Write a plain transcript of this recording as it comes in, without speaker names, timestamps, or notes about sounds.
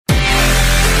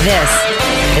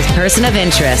This is Person of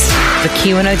Interest with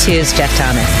Q102's Jeff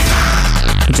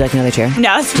Thomas. Would you like another chair?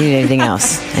 No. Do you need anything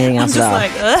else? Anything else at all? I'm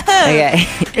just like,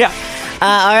 Okay. Yeah.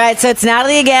 All right, so it's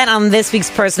Natalie again on this week's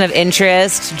Person of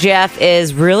Interest. Jeff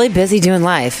is really busy doing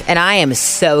life, and I am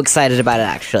so excited about it,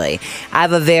 actually. I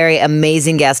have a very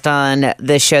amazing guest on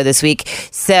the show this week.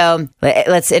 So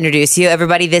let's introduce you,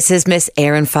 everybody. This is Miss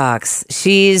Erin Fox.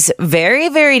 She's very,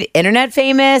 very internet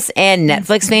famous and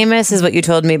Netflix famous, is what you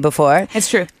told me before. It's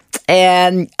true.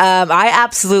 And I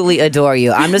absolutely adore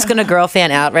you. I'm just going to girl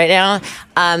fan out right now.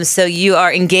 So you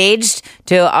are engaged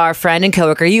to our friend and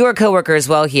coworker. You are a coworker as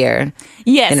well here.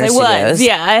 Yes, in our I studios. was.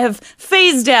 Yeah, I have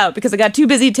phased out because I got too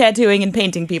busy tattooing and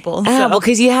painting people. Oh, So. well,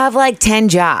 because you have like 10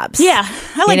 jobs. Yeah,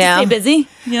 I like to stay busy,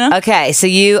 you know? Okay, so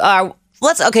you are...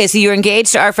 so you're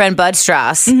engaged to our friend Bud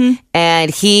Strauss,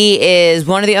 and he is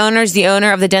one of the owner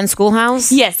of the Den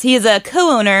Schoolhouse? Yes, he is a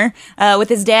co-owner with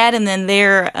his dad and then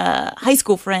their high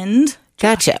school friend.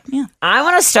 Gotcha. Yeah. I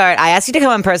want to start. I asked you to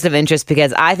come on Person of Interest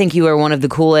because I think you are one of the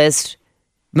coolest,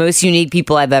 most unique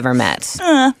people I've ever met.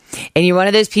 And you're one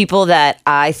of those people that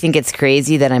I think it's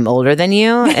crazy that I'm older than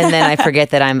you, and then I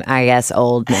forget that I'm, I guess,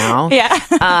 old now.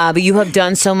 Yeah. But you have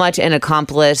done so much and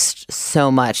accomplished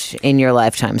so much in your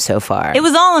lifetime so far. It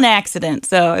was all an accident,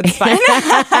 so it's fine.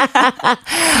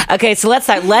 Okay, so let's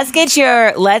start.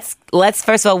 Let's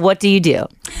first of all, what do you do?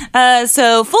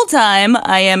 So full-time,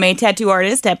 I am a tattoo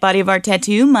artist at Body of Art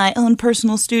Tattoo, my own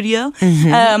personal studio,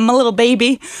 my little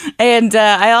baby. And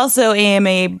I also am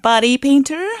a body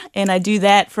painter, and I do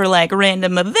that for like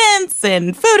random events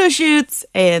and photo shoots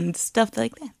and stuff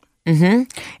like that.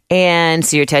 And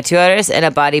so you're a tattoo artist and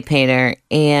a body painter.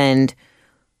 And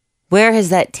where has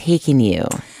that taken you?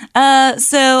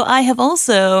 So I have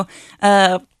also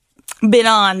been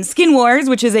on Skin Wars,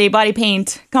 which is a body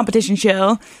paint competition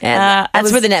show. And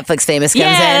that's where the Netflix famous comes in.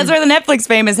 Yeah, that's where the Netflix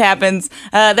famous happens.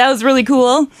 That was really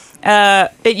cool.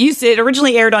 It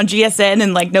originally aired on GSN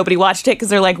and like nobody watched it because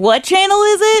they're like, what channel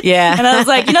is it? Yeah. And I was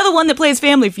like, the one that plays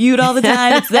Family Feud all the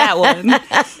time? It's that one.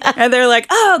 And they're like,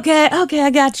 oh, okay, I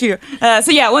got you.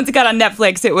 So yeah, once it got on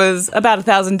Netflix, it was about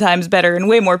 1,000 times better and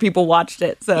way more people watched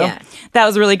it. So that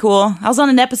was really cool. I was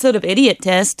on an episode of Idiot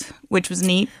Test, which was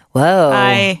neat. Whoa.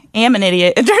 I am an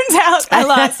idiot. It turns out I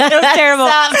lost. It was terrible.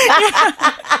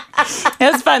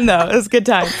 It was fun, though. It was a good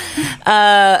time.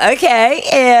 Okay.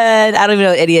 And I don't even know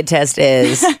what Idiot Test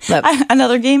is. But...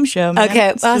 Another game show, man.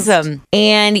 Okay, It's awesome.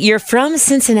 And you're from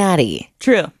Cincinnati.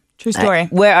 True story.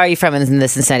 Where are you from in the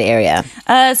Cincinnati area?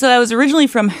 So I was originally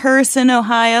from Harrison,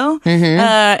 Ohio.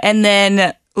 And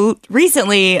then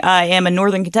recently I am a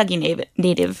Northern Kentucky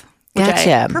native, which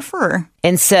Gotcha. I prefer.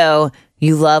 And so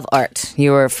you love art.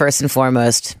 You were first and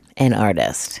foremost an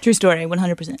artist. True story,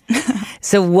 100%.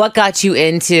 So what got you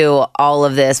into all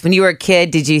of this? When you were a kid,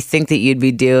 did you think that you'd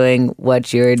be doing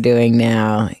what you're doing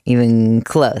now, even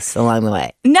close along the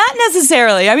way? Not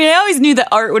necessarily. I mean, I always knew that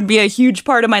art would be a huge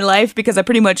part of my life because I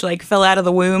pretty much like fell out of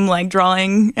the womb, like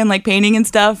drawing and like painting and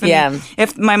stuff. And Yeah.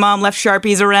 if my mom left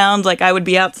Sharpies around, like I would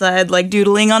be outside like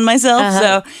doodling on myself.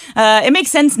 So it makes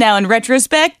sense now in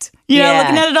retrospect, looking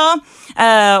at it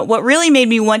all. What really made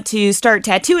me want to start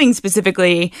tattooing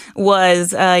specifically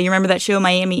was, you remember that show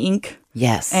Miami Ink?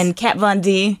 Yes. And Kat Von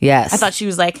D. Yes. I thought she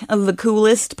was like the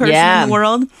coolest person Yeah. in the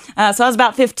world. So I was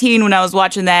about 15 when I was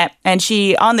watching that. And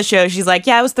she, on the show, she's like,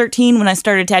 I was 13 when I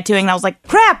started tattooing. And I was like,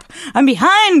 crap, I'm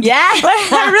behind. Yeah.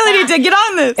 I really need to get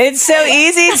on this. It's so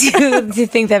easy to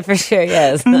think that for sure,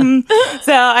 yes.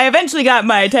 So I eventually got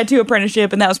my tattoo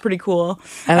apprenticeship, and that was pretty cool.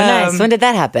 Oh, nice. When did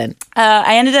that happen?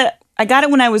 I got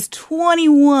it when I was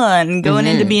 21, going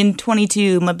into being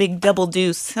 22, my big double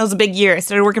deuce. That was a big year. I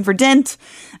started working for Dent,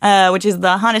 which is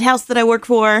the haunted house that I work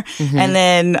for. And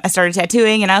then I started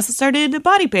tattooing, and I also started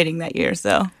body painting that year.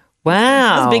 So Wow.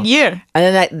 that was a big year.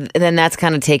 And then that's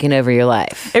kind of taken over your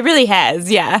life. It really has,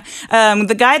 yeah.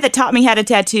 The guy that taught me how to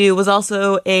tattoo was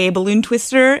also a balloon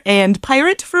twister and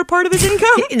pirate for a part of his income.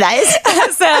 Nice.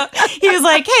 So he was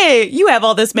like, hey, you have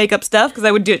all this makeup stuff, because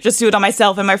I would just do it on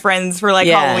myself and my friends for like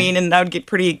Halloween, and I would get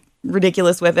pretty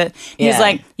ridiculous with it. He was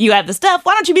like, you have the stuff,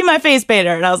 why don't you be my face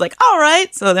painter? And I was like, all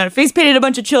right. So then I face painted a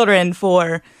bunch of children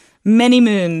for many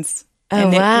moons.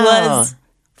 And wow. It was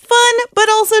fun, but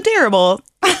also terrible.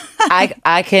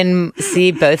 I can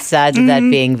see both sides of that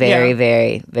being very,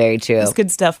 very, very true. It's good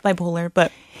stuff, bipolar,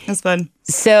 but it was fun.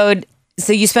 So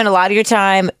you spend a lot of your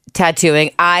time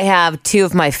tattooing. I have two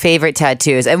of my favorite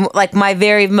tattoos, and like my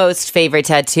very most favorite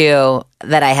tattoo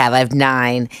that I have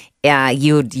 9.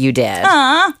 You did.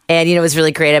 Aww. And what's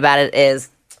really great about it is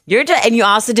And you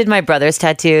also did my brother's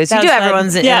tattoos. That You do was fun.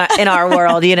 everyone's Yeah. in our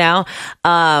world, you know.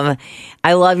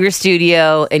 I love your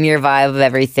studio and your vibe of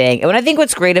everything. And I think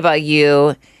what's great about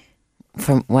you,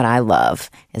 from what I love,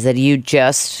 is that you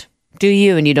just do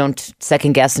you, and you don't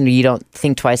second guess, and you don't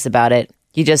think twice about it.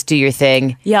 You just do your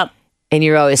thing. Yep. And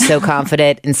you're always so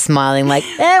confident and smiling, like,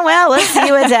 well, let's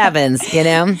see what happens, you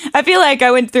know? I feel like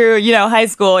I went through, high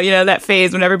school, that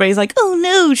phase when everybody's like, oh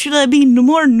no, should I be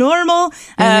more normal?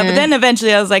 But then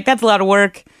eventually I was like, that's a lot of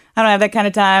work. I don't have that kind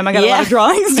of time. I got a lot of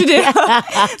drawings to do.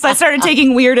 So I started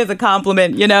taking weird as a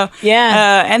compliment,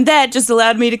 Yeah. And that just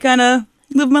allowed me to kind of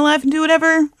live my life and do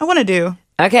whatever I want to do.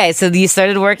 Okay, so you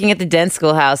started working at the Dent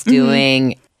Schoolhouse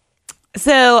doing...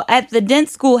 So at the Dent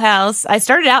Schoolhouse, I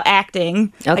started out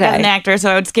acting. Okay. Like as an actor, so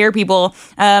I would scare people.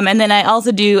 And then I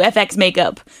also do FX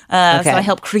makeup. So I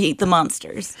help create the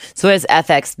monsters. So what does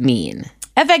FX mean?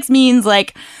 FX means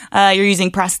like you're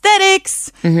using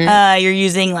prosthetics, you're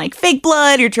using like fake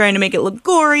blood, you're trying to make it look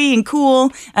gory and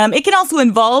cool. It can also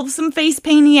involve some face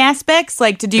painting aspects,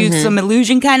 like to do some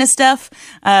illusion kind of stuff.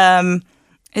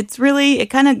 It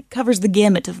kind of covers the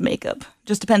gamut of makeup.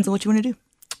 Just depends on what you want to do.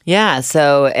 Yeah,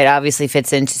 so it obviously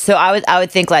fits into. So I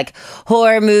would think like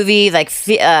horror movie, like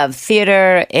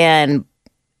theater, and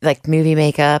like movie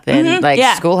makeup, and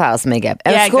schoolhouse makeup.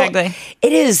 And exactly.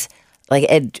 It is like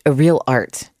a real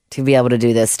art to be able to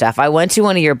do this stuff. I went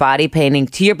to your body painting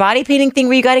thing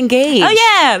where you got engaged. Oh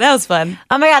yeah, that was fun.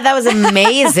 Oh my God, that was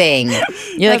amazing.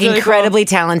 You're like really incredibly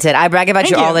talented. I brag about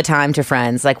Thank you all you. the time to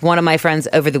friends. Like one of my friends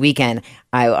over the weekend,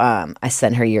 I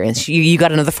sent her you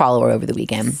got another follower over the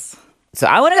weekend. So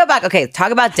I want to go back. Okay,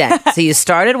 talk about Dent. So you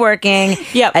started working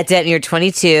at Dent, and you're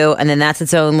 22, and then that's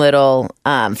its own little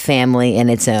family in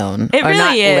its own. It or really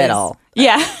not is. little.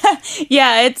 Yeah.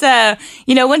 Yeah. It's,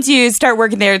 once you start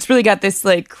working there, it's really got this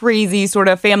like crazy sort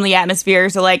of family atmosphere.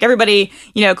 So like everybody,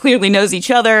 clearly knows each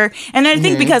other. And I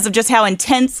think because of just how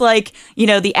intense, like,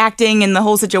 the acting and the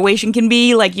whole situation can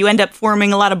be, like you end up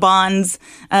forming a lot of bonds,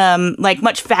 like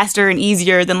much faster and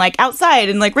easier than like outside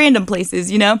in like random places,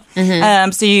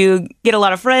 So you get a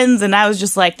lot of friends, and I was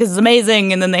just like, this is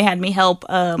amazing. And then they had me help,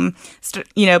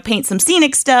 paint some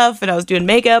scenic stuff, and I was doing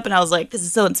makeup, and I was like, this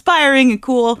is so inspiring and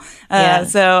cool.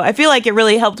 So I feel like it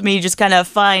really helped me just kind of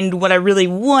find what I really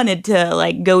wanted to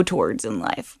like go towards in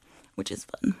life, which is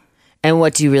fun. And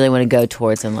what do you really want to go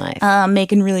towards in life?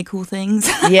 Making really cool things.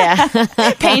 Yeah.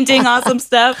 Painting awesome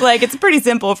stuff. Like, it's pretty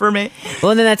simple for me.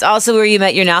 Well, then that's also where you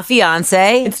met your now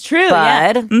fiance. It's true,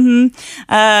 Bud.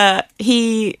 yeah.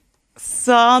 He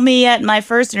saw me at my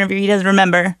first interview. He doesn't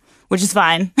remember, which is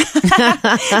fine.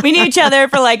 We knew each other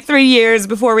for like 3 years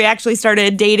before we actually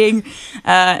started dating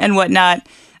and whatnot.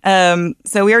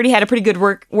 So we already had a pretty good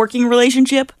working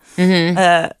relationship.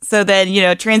 So then,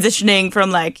 transitioning from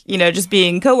like, just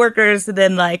being coworkers to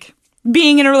then like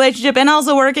being in a relationship and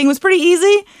also working was pretty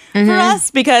easy for us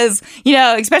because,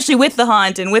 especially with the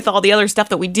haunt and with all the other stuff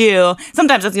that we do,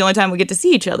 sometimes that's the only time we get to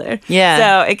see each other.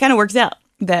 Yeah. So it kind of works out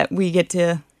that we get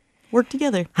to work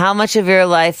together. How much of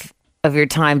your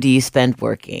time do you spend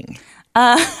working?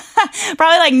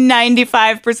 Probably like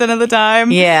 95% of the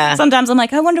time. Yeah. Sometimes I'm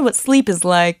like, I wonder what sleep is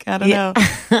like. I don't know.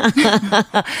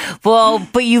 Well,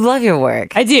 but you love your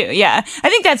work. I do, yeah. I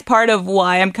think that's part of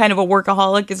why I'm kind of a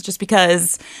workaholic is just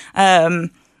because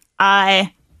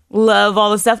I love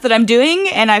all the stuff that I'm doing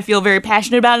and I feel very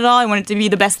passionate about it all. I want it to be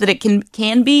the best that it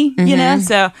can be, you know?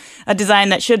 So a design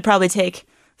that should probably take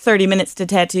 30 minutes to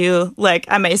tattoo, like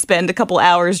I may spend a couple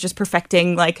hours just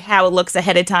perfecting like how it looks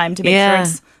ahead of time to make sure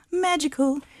it's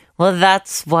magical. Well,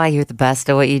 that's why you're the best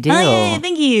at what you do. Oh, yeah,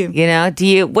 thank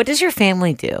you. What does your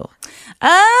family do?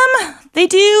 They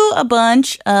do a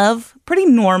bunch of pretty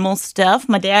normal stuff.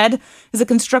 My dad is a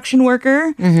construction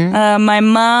worker. My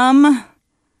mom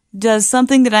does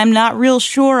something that I'm not real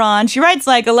sure on. She writes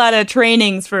like a lot of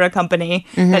trainings for a company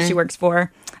that she works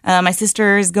for. My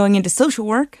sister is going into social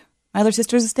work. My other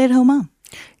sister is a stay-at-home mom.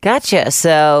 Gotcha.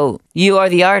 So you are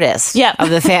the artist of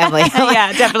the family.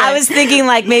 Yeah, definitely. I was thinking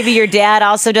like maybe your dad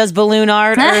also does balloon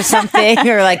art or something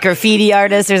or like graffiti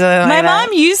artist or something My like that.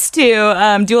 mom used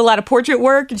to do a lot of portrait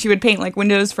work and she would paint like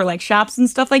windows for like shops and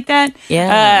stuff like that.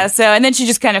 Yeah. And then she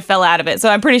just kind of fell out of it. So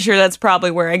I'm pretty sure that's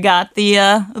probably where I got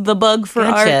the bug for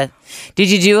art. Did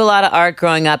you do a lot of art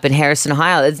growing up in Harrison,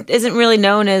 Ohio? It isn't really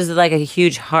known as like a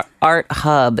huge art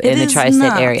hub in the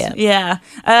tri-state area. Yeah.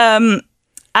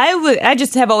 I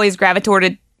just have always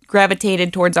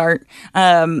gravitated towards art.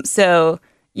 So,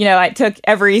 I took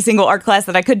every single art class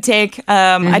that I could take.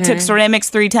 I took ceramics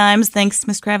 3 times. Thanks,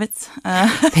 Miss Kravitz.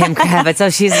 Pam Kravitz.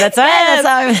 Oh, that's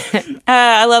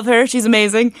I love her. She's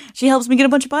amazing. She helps me get a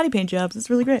bunch of body paint jobs. It's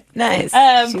really great. Nice.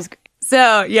 So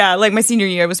So yeah, like my senior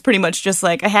year was pretty much just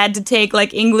like I had to take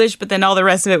like English, but then all the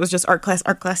rest of it was just art class,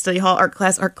 study hall, art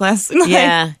class, art class. Like,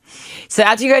 Yeah. So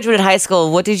after you graduated high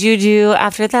school, what did you do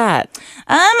after that?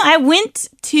 I went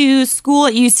to school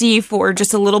at UC for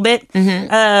just a little bit.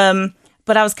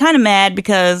 But I was kind of mad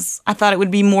because I thought it would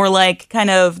be more like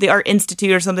kind of the Art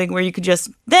Institute or something where you could just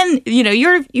then,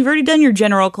 you've already done your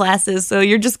general classes, so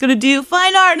you're just going to do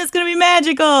fine art and it's going to be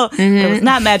magical. But it was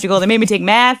not magical. They made me take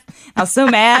math. I was so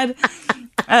mad.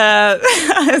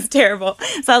 It was terrible.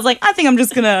 So I was like, I think I'm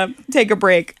just going to take a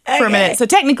break for a minute. So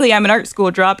technically I'm an art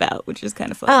school dropout, which is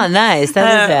kind of fun. Oh, nice.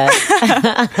 That is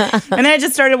that. And then I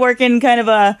just started working kind of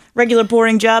a regular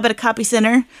boring job at a copy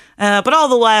center. But all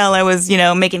the while I was,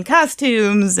 making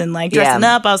costumes and like dressing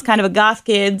up. I was kind of a goth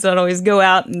kid, so I'd always go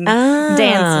out and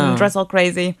dance and dress all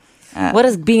crazy. What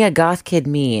does being a goth kid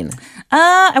mean?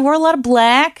 I wore a lot of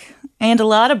black and a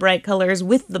lot of bright colors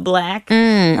with the black.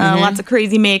 Lots of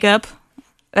crazy makeup.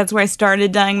 That's where I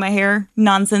started dyeing my hair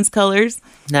nonsense colors.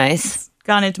 Nice.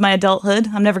 Gone into my adulthood.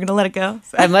 I'm never going to let it go.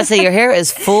 So. I must say your hair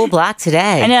is full black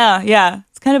today. I know, yeah.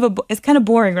 It's kind of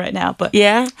boring right now, but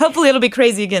yeah. Hopefully it'll be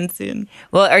crazy again soon.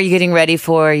 Well, are you getting ready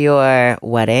for your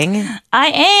wedding? I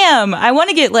am. I want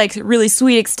to get like really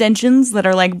sweet extensions that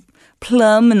are like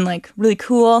plum and like really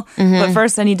cool. But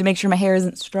first I need to make sure my hair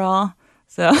isn't straw.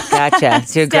 So gotcha.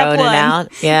 So you're growing it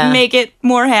out. Yeah. Make it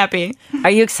more happy.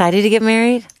 Are you excited to get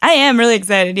married? I am really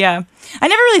excited. Yeah. I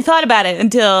never really thought about it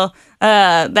until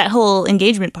that whole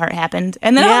engagement part happened,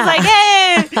 and then I was like,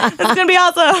 "Hey, it's gonna be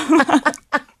awesome!"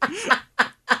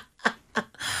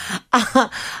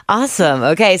 Awesome.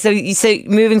 Okay, so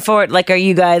moving forward, like, are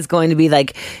you guys going to be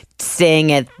like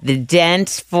staying at the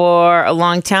Dent for a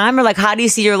long time, or like, how do you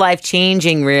see your life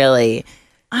changing? Really?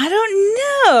 I don't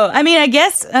know. I mean, I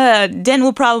guess Dent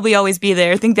will probably always be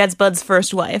there. I think that's Bud's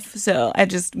first wife, so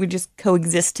we just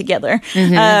coexist together.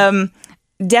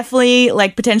 Definitely,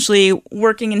 like, potentially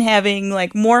working and having,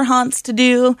 like, more haunts to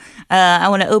do. I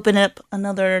want to open up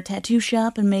another tattoo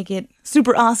shop and make it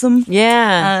super awesome.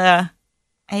 Yeah.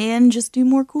 And just do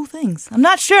more cool things. I'm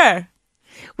not sure.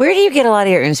 Where do you get a lot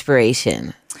of your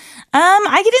inspiration?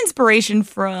 I get inspiration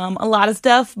from a lot of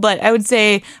stuff, but I would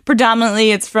say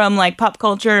predominantly it's from, like, pop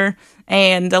culture,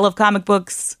 and I love comic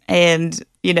books and,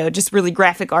 just really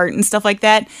graphic art and stuff like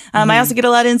that. I also get a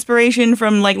lot of inspiration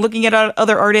from, like, looking at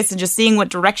other artists and just seeing what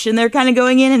direction they're kind of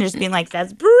going in and just being like,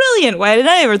 that's brilliant. Why did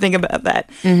I ever think about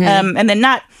that? And then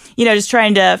not, just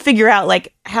trying to figure out,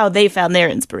 like, how they found their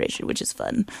inspiration, which is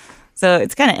fun. So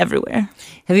it's kind of everywhere.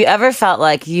 Have you ever felt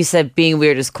like, you said being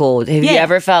weird is cool. Have you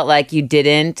ever felt like you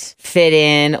didn't fit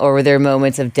in, or were there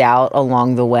moments of doubt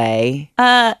along the way?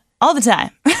 All the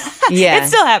time. Yeah. It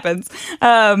still happens.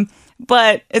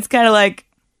 But it's kind of like,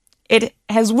 it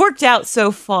has worked out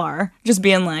so far, just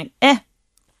being like,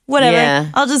 whatever.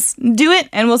 Yeah. I'll just do it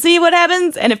and we'll see what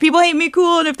happens. And if people hate me,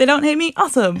 cool. And if they don't hate me,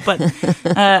 awesome. But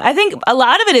I think a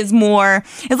lot of it is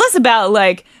it's less about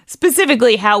like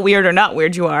specifically how weird or not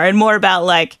weird you are, and more about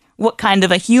like what kind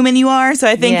of a human you are. So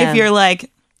I think if you're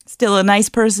like still a nice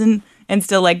person and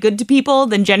still like good to people,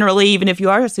 then generally, even if you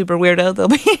are a super weirdo,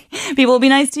 people will be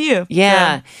nice to you.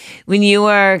 Yeah. So. When you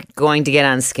were going to get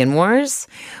on Skin Wars,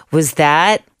 was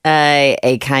that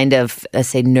a kind of, let's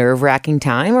say, nerve-wracking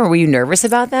time, or were you nervous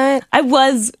about that? I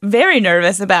was very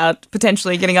nervous about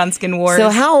potentially getting on Skin Wars. So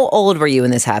how old were you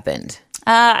when this happened?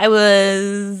 How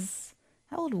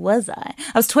old was I?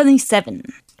 I was 27.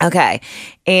 Okay.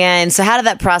 And so how did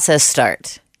that process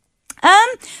start?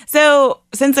 So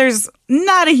since there's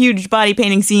not a huge body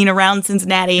painting scene around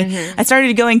Cincinnati, I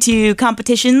started going to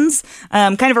competitions,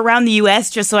 kind of around the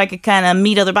U.S. just so I could kind of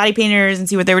meet other body painters and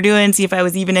see what they were doing, see if I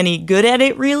was even any good at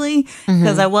it, really,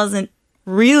 because I wasn't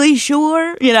really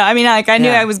sure. I mean, like, I knew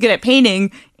I was good at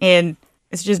painting, and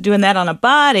it's just doing that on a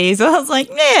body. So I was like,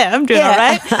 yeah, I'm doing all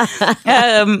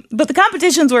right. But the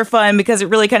competitions were fun because it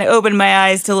really kind of opened my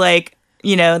eyes to, like,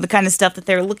 the kind of stuff that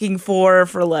they're looking for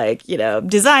like,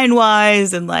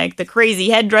 design-wise, and like the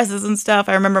crazy headdresses and stuff.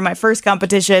 I remember my first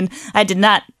competition, I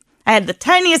had the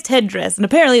tiniest headdress, and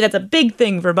apparently that's a big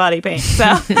thing for body paint. So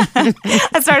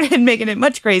I started making it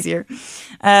much crazier.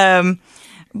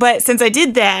 But since I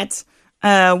did that,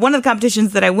 one of the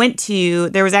competitions that I went to,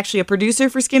 there was actually a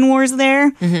producer for Skin Wars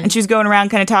there, and she was going around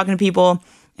kind of talking to people,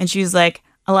 and she was like,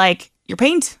 I like your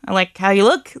paint. I like how you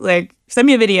look. Like, send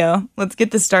me a video. Let's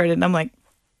get this started. And I'm like,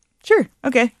 sure.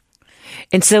 Okay.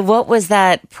 And so what was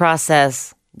that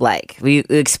process like? Will you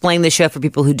explain the show for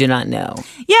people who do not know?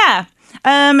 Yeah.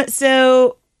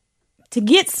 So to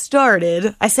get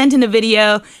started, I sent in a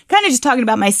video kind of just talking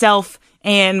about myself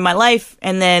and my life.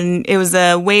 And then it was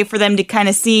a way for them to kind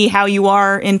of see how you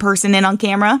are in person and on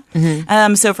camera.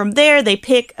 So from there, they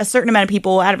pick a certain amount of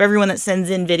people out of everyone that sends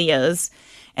in videos.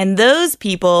 And those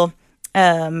people,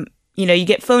 you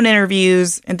get phone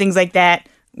interviews and things like that,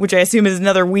 which I assume is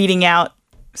another weeding out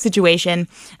situation.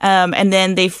 And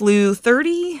then they flew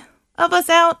 30 of us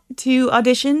out to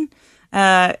audition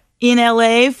in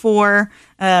LA for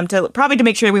to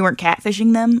make sure we weren't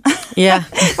catfishing them. Yeah.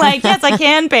 Like, yes, I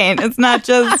can paint. It's not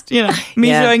just, me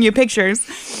showing you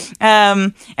pictures.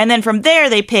 And then from there,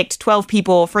 they picked 12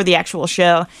 people for the actual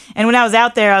show. And when I was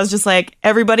out there, I was just like,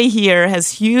 everybody here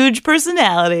has huge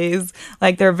personalities.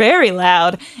 Like, they're very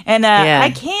loud. And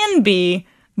I can be,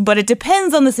 but it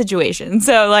depends on the situation.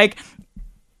 So, like,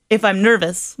 if I'm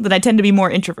nervous, then I tend to be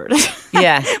more introverted.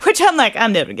 Yeah. Which I'm like,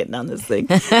 I'm never getting on this thing.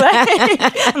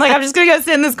 I'm just going to go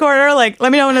sit in this corner. Like,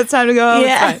 let me know when it's time to go.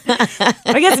 Yeah.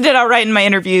 I guess I did all right in my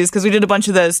interviews because we did a bunch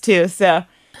of those too. So,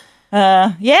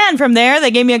 and from there, they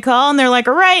gave me a call and they're like,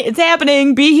 all right, it's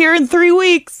happening. Be here in 3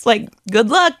 weeks. Like, good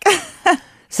luck.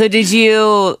 So did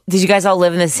you guys all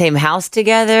live in the same house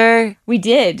together? We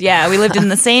did. Yeah. We lived in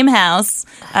the same house.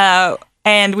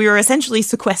 And we were essentially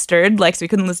sequestered, like, so we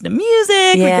couldn't listen to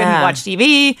music, we couldn't watch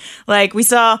TV. Like, we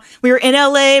were in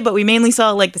LA, but we mainly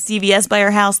saw, like, the CVS by our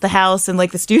house, the house, and,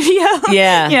 like, the studio.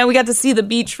 Yeah. We got to see the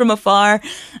beach from afar.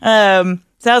 So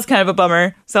that was kind of a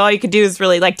bummer. So all you could do is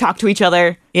really, like, talk to each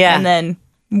other. Yeah. And then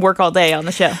work all day on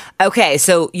the show. Okay,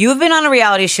 so you've been on a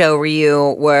reality show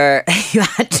where you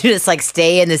had to just, like,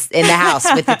 stay in the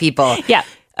house with the people. Yeah.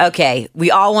 Okay, we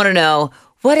all want to know,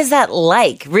 what is that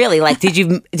like? Really? Like, did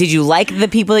you like the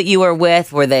people that you were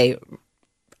with? Were they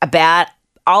bad?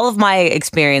 All of my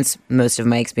experience, most of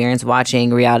my experience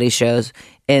watching reality shows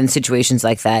in situations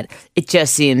like that, it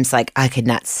just seems like I could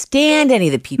not stand any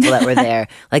of the people that were there.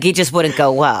 Like, it just wouldn't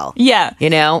go well. Yeah. Was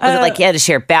it like you had to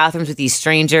share bathrooms with these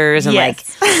strangers and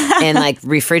like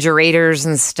refrigerators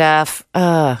and stuff?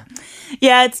 Yeah,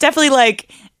 it's definitely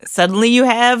like, suddenly you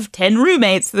have 10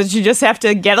 roommates that you just have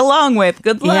to get along with.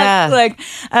 Good luck. Yeah. Like,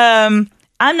 I'm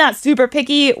not super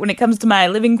picky when it comes to my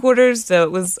living quarters, so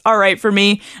it was all right for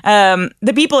me.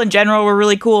 The people in general were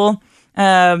really cool.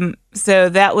 So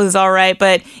that was all right,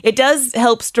 but it does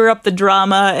help stir up the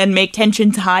drama and make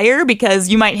tensions higher because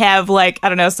you might have, like, I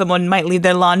don't know, someone might leave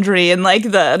their laundry in, like,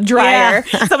 the dryer.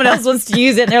 Yeah. Someone else wants to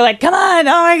use it and they're like, come on,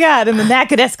 oh my God. And then that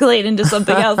could escalate into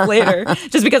something else later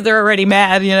just because they're already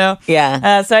mad,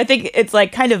 Yeah. So I think it's,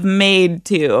 like, kind of made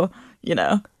to,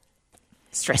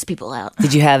 stress people out.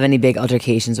 Did you have any big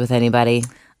altercations with anybody?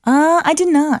 I did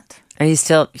not. You're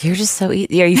just so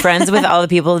easy. Are you friends with all the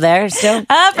people there still?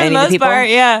 For the most part,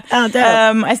 yeah. Oh,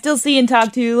 dope. I still see and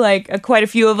talk to, like, quite a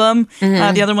few of them.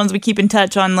 Mm-hmm. The other ones we keep in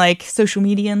touch on, like, social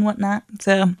media and whatnot.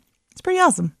 So it's pretty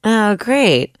awesome. Oh,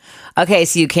 great. Okay,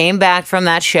 so you came back from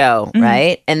that show,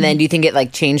 right? And then do you think it,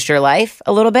 like, changed your life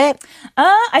a little bit?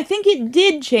 I think it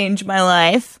did change my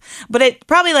life, but it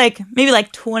probably, like, maybe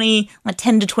like 10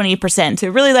 to 20%. It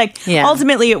really, like,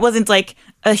 ultimately it wasn't, like,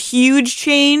 a huge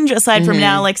change aside from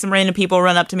now, like, some random people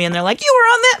run up to me and they're like, you were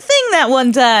on that thing that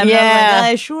one time. Yeah. And I'm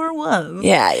like, I sure was.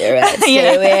 Yeah, you're right.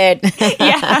 Stay weird.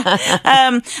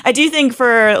 Yeah. I do think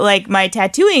for, like, my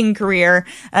tattooing career,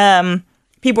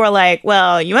 people are like,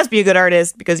 well, you must be a good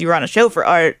artist because you were on a show for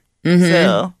art.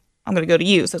 So I'm going to go to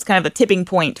you. So it's kind of a tipping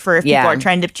point for if people are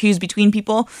trying to choose between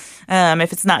people,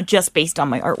 if it's not just based on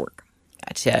my artwork.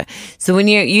 Gotcha. So when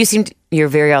you're a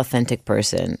very authentic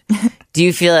person. Do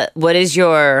you feel what is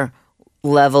your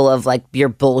level of, like, your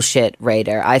bullshit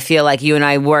radar? I feel like you and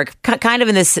I work kind of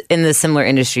in the similar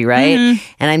industry, right?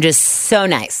 And I'm just so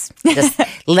nice. Just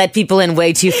let people in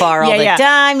way too far all the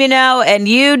time, and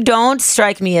you don't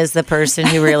strike me as the person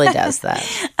who really does that.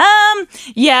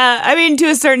 Yeah, I mean, to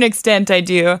a certain extent I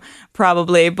do,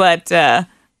 probably, but yeah.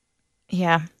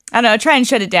 I don't know, try and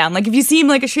shut it down. Like, if you seem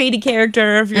like a shady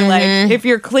character, if you're like, if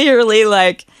you're clearly,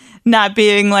 like, not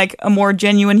being, like, a more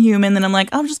genuine human, then I'm like,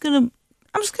 I'm just gonna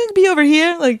be over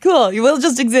here. Like, cool, you will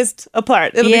just exist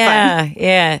apart. It'll be fine.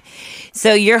 Yeah.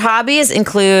 So your hobbies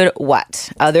include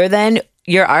what? Other than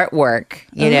your artwork,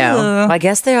 Well, I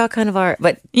guess they're all kind of art,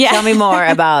 but tell me more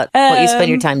about what you spend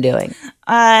your time doing.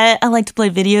 I like to play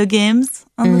video games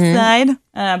on the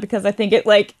side because I think it,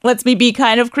 like, lets me be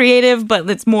kind of creative, but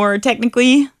it's more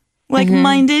technically, like,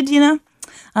 minded,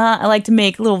 I like to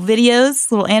make little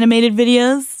animated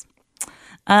videos.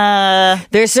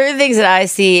 There's certain things that I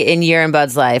see in your and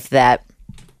Bud's life that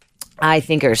I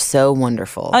think are so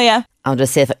wonderful. Oh, yeah. I'll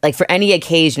just say, like, for any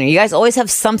occasion, you guys always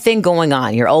have something going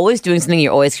on. You're always doing something.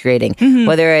 You're always creating.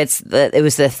 Whether it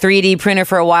was the 3D printer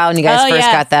for a while, and you guys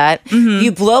first got that.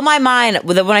 You blow my mind.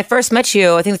 When I first met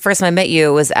you, I think the first time I met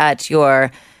you was at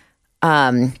your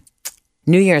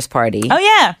New Year's party. Oh,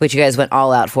 yeah. Which you guys went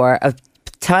all out for. A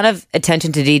ton of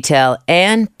attention to detail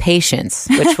and patience,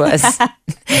 which was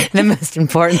the most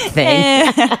important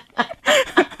thing.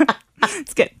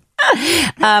 It's good.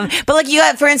 But like you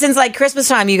got, for instance, like Christmas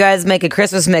time, you guys make a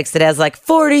Christmas mix that has like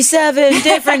 47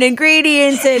 different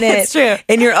ingredients in it. It's true.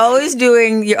 And you're always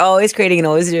creating and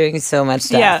always doing so much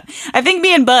stuff. Yeah. I think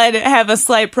me and Bud have a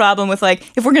slight problem with like,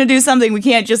 if we're going to do something, we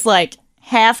can't just like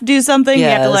half do something. Yes.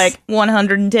 You have to like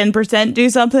 110% do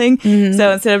something. Mm-hmm.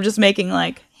 So instead of just making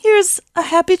like, here's a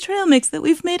happy trail mix that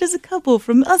we've made as a couple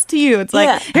from us to you. It's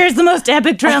like, here's the most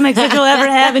epic trail mix that you'll ever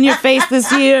have in your face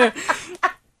this year.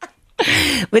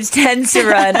 Which tends to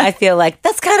run, I feel like,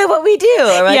 that's kind of what we do.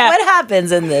 Or like, what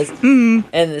happens in this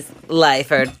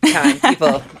life or time,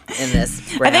 people in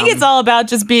this realm. I think it's all about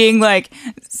just being like,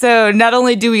 so not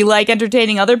only do we like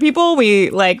entertaining other people, we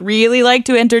like really like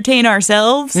to entertain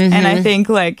ourselves. Mm-hmm. And I think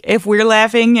like if we're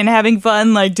laughing and having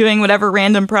fun, like doing whatever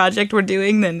random project we're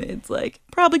doing, then it's like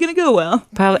probably going to go well.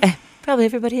 Probably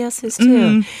everybody else is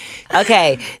too.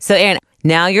 Okay, so Erin,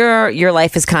 now your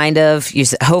life is kind of, you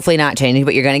hopefully not changing,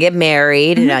 but you're going to get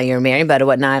married. Now you're married, but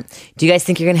whatnot. Do you guys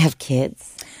think you're going to have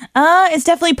kids? It's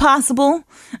definitely possible.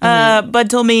 Bud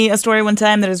told me a story one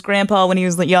time that his grandpa, when he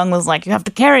was young, was like, you have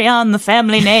to carry on the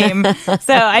family name.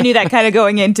 So I knew that kind of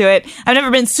going into it. I've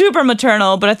never been super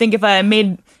maternal, but I think if I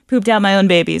pooped out my own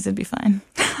babies, it'd be fine.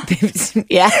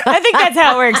 Yeah. I think that's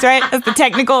how it works, right? That's the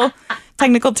technical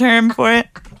term for it.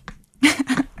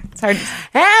 It's hard.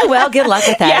 Well, good luck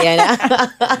with that.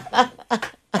 Yeah.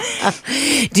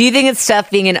 Do you think it's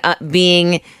tough being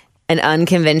an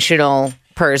unconventional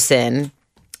person,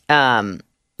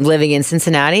 living in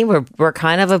Cincinnati? We're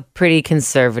kind of a pretty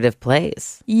conservative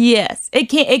place. Yes, it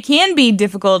can be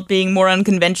difficult being more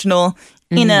unconventional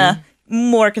in a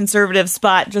more conservative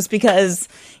spot, just because,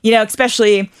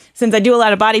 especially since I do a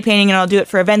lot of body painting and I'll do it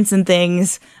for events and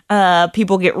things,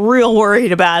 people get real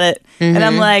worried about it. And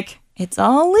I'm like, it's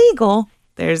all legal.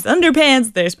 There's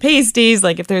underpants, there's pasties.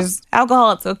 Like, if there's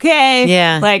alcohol, it's okay.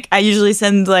 Yeah. Like, I usually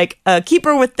send, like, a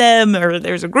keeper with them, or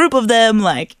there's a group of them.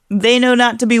 Like, they know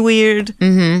not to be weird.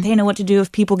 Mm-hmm. They know what to do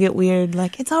if people get weird.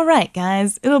 Like, it's all right,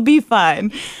 guys. It'll be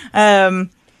fine. And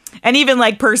even,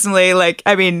 like, personally, like,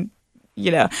 I mean,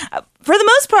 for the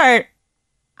most part,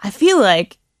 I feel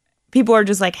like people are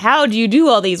just like, how do you do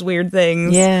all these weird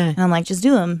things? Yeah. And I'm like, just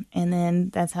do them. And then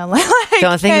that's how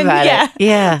don't think about it.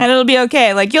 Yeah. And it'll be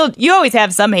okay. Like, you always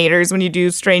have some haters when you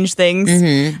do strange things.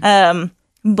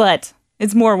 But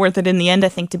it's more worth it in the end, I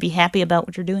think, to be happy about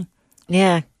what you're doing.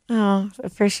 Yeah. Oh,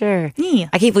 for sure. Yeah.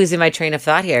 I keep losing my train of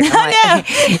thought here. No.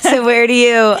 So where do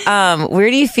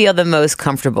you feel the most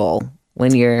comfortable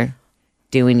when you're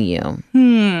doing you?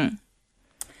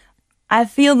 I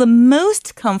feel the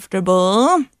most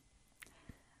comfortable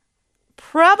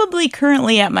probably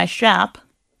currently at my shop,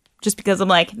 just because I'm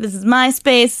like, this is my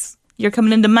space. You're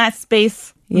coming into my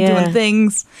space. I'm doing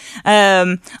things.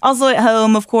 Also at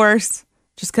home, of course,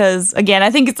 just because, again,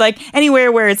 I think it's like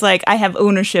anywhere where it's like I have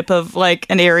ownership of like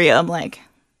an area. I'm like,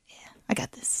 yeah, I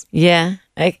got this. Yeah.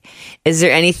 Like, is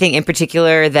there anything in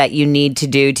particular that you need to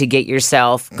do to get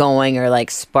yourself going or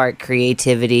like spark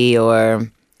creativity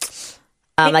or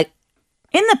like?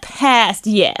 In the past,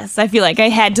 yes. I feel like I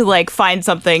had to like find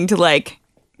something to like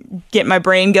get my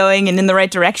brain going and in the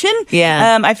right direction.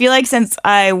 Yeah. I feel like since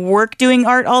I work doing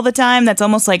art all the time, that's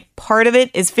almost like part of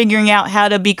it is figuring out how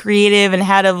to be creative and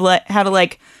how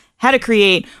to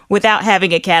create without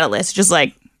having a catalyst. Just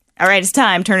like, all right, it's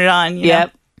time, turn it on.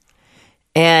 Yep.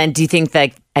 And do you think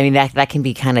that, I mean, that can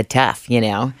be kind of tough,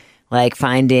 like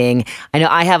I know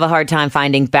I have a hard time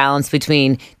finding balance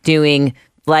between doing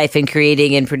life and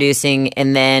creating and producing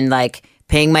and then like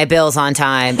paying my bills on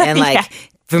time and like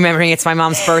remembering it's my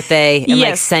mom's birthday and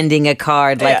like sending a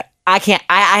card. Like I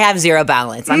have zero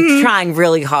balance. I'm trying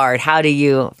really hard. How do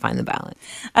you find the balance?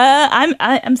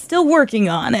 I'm still working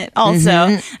on it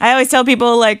also. I always tell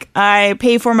people like I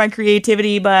pay for my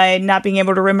creativity by not being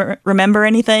able to remember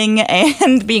anything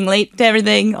and being late to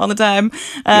everything all the time.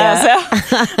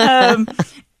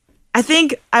 I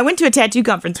think I went to a tattoo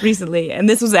conference recently, and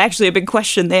this was actually a big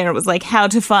question there. It was like how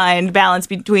to find balance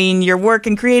between your work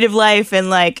and creative life and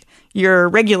like your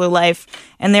regular life.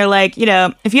 And they're like,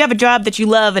 if you have a job that you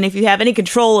love and if you have any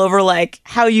control over like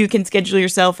how you can schedule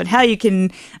yourself and how you can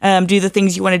do the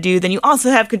things you want to do, then you also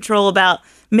have control about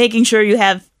making sure you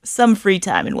have some free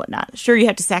time and whatnot. Sure, you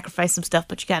have to sacrifice some stuff,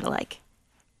 but you got to like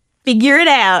figure it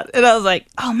out. And I was like,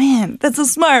 oh man, that's so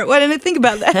smart. Why didn't I think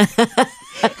about that?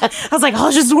 I was like,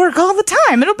 I'll just work all the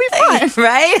time. It'll be fine.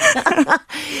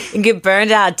 Right? And get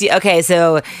burned out. Okay,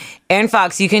 so Aaron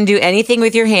Fox, you can do anything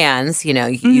with your hands. You know,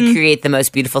 you create the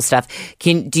most beautiful stuff.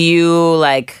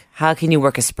 How can you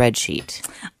work a spreadsheet?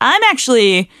 I'm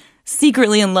actually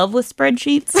secretly in love with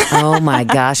spreadsheets. Oh my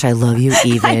gosh, I love you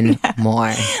even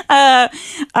more.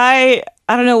 I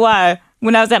don't know why.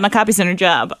 When I was at my copy center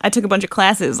job, I took a bunch of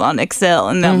classes on Excel,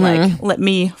 and I'm like, let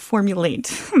me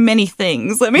formulate many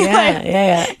things. Let me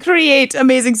create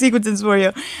amazing sequences for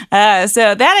you.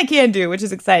 So that I can do, which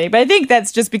is exciting. But I think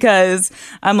that's just because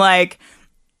I'm like,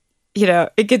 you know,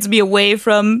 it gets me away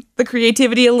from the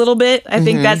creativity a little bit. I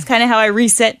think that's kind of how I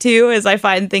reset too, is I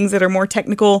find things that are more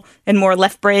technical and more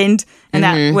left-brained, and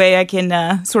that way I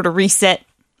can sort of reset,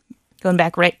 going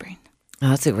back right-brained. Oh,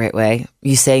 that's a great way.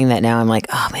 You saying that now, I'm like,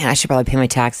 oh man, I should probably pay my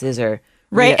taxes or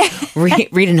read a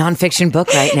nonfiction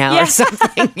book right now or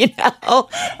something, you know?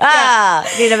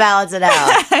 Need to balance it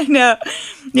out. I know.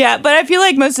 Yeah, but I feel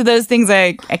like most of those things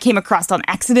I came across on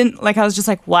accident. Like I was just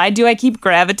like, why do I keep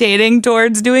gravitating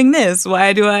towards doing this?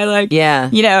 Why do I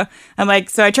you know, I'm like,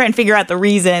 so I try and figure out the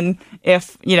reason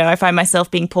if, you know, I find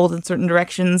myself being pulled in certain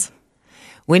directions.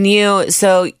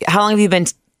 So how long have you been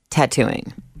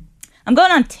tattooing? I'm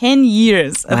going on 10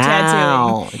 years of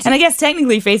Wow. tattooing. And I guess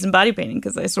technically face and body painting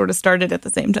because I sort of started at the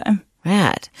same time.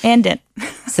 Rad. And didn't.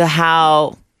 So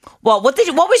what was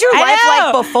your life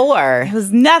like before? It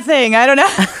was nothing. I don't know.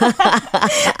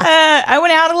 I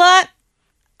went out a lot.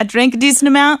 I drank a decent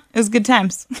amount. It was good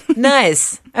times.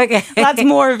 Nice. Okay. Lots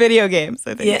more video games,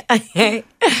 I think. Yeah. Okay.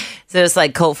 So it's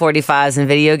like Colt 45s and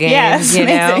video games, yeah, you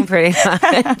know, pretty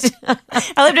much.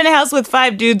 I lived in a house with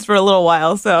 5 dudes for a little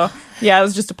while, so yeah, it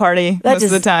was just a party most of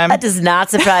the time. That does not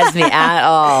surprise me at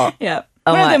all. Yeah.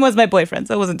 One of them was my boyfriend,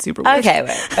 so it wasn't super weird. Okay.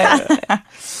 Wait.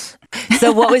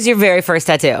 So what was your very first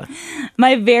tattoo?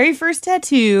 My very first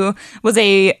tattoo was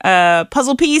a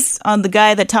puzzle piece on the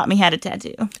guy that taught me how to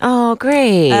tattoo. Oh,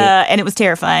 great. And it was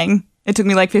terrifying. It took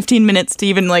me like 15 minutes to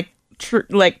even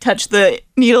touch the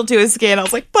needle to his skin. I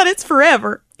was like, but it's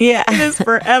forever. Yeah. It is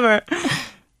forever.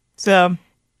 So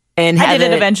and I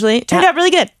did it eventually. It turned out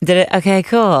really good. Did it? Okay,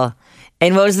 cool.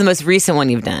 And what was the most recent one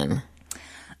you've done?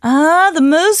 The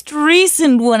most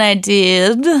recent one I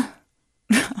did.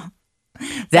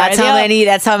 That's how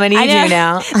many you do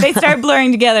now. They start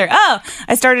blurring together. Oh,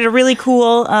 I started a really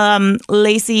cool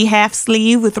lacy half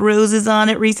sleeve with roses on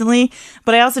it recently.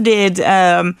 But I also did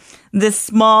this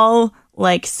small,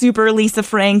 like super Lisa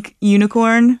Frank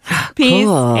unicorn piece.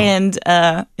 Cool. And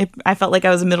I felt like I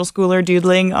was a middle schooler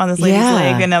doodling on this lady's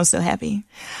leg, and I was so happy.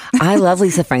 I love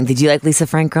Lisa Frank. Did you like Lisa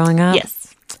Frank growing up? Yes.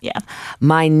 Yeah.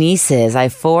 My nieces, I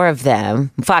have 4 of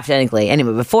them, 5 technically.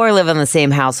 Anyway, before I lived in the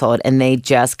same household, and they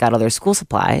just got all their school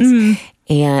supplies.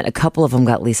 And a couple of them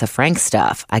got Lisa Frank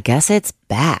stuff. I guess it's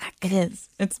back. It is.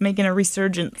 It's making a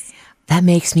resurgence. That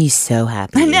makes me so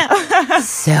happy. I know.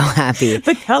 So happy.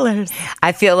 The colors.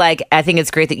 I think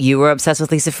it's great that you were obsessed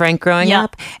with Lisa Frank growing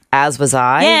up, as was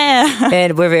I. Yeah.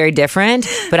 And we're very different.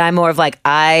 But I'm more of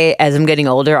as I'm getting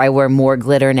older, I wear more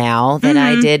glitter now than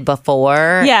I did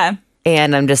before. Yeah.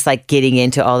 And I'm just like getting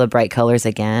into all the bright colors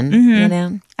again, you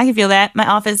know? I can feel that. My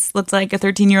office looks like a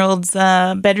 13-year-old's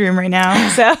bedroom right now.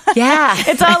 So yeah,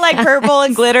 it's all like purple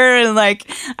and glitter. And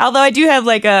although I do have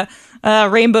like a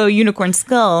rainbow unicorn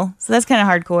skull. So that's kind of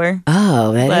hardcore.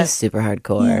 Oh, that is super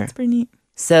hardcore. Yeah, it's pretty neat.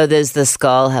 So does the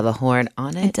skull have a horn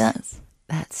on it? It does.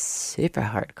 That's super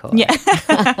hardcore. Yeah.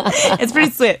 It's pretty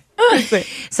sweet.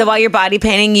 So while you're body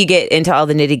painting, you get into all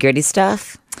the nitty gritty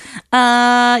stuff?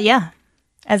 Yeah.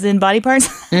 As in body parts?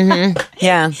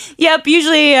 Yeah. Yep.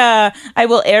 Usually I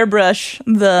will airbrush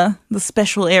the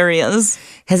special areas.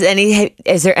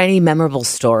 Is there any memorable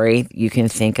story you can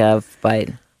think of?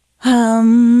 Trying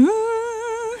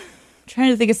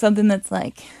to think of something that's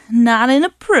like not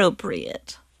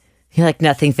inappropriate. You're like,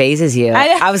 nothing phases you.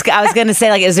 I was gonna say,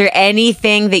 like, is there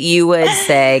anything that you would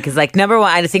say? Because, like, number one,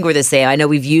 I think we're the same. I know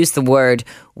we've used the word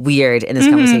weird in this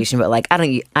conversation, but like,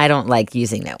 I don't like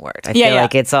using that word. I feel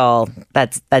like it's all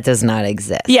that does not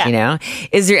exist. Yeah. You know,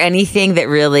 is there anything that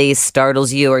really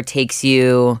startles you or takes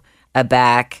you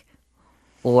aback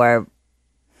or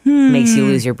makes you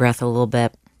lose your breath a little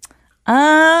bit?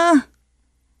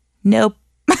 Nope.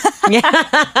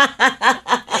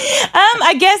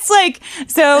 I guess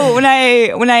so when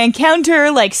I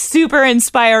encounter like super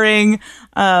inspiring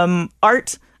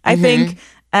art, I think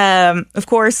of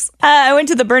course I went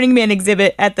to the Burning Man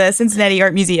exhibit at the Cincinnati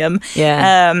Art Museum.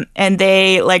 Yeah. And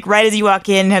they like right as you walk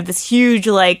in have this huge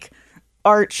like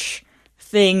arch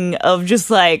thing of just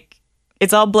like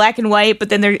it's all black and white, but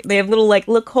then they have little like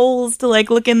look holes to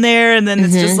like look in there, and then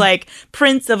it's just like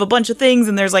prints of a bunch of things,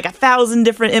 and there's like 1,000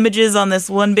 different images on this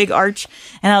one big arch,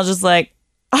 and I was just like,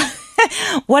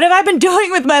 what have I been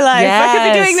doing with my life? I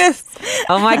could be doing this.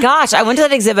 Oh my gosh. I went to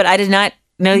that exhibit. I did not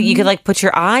know that you could like put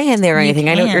your eye in there or anything.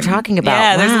 I know what you're talking about.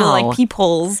 Yeah, there's little Wow. like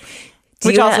peepholes,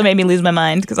 which also made me lose my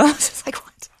mind because I was just like,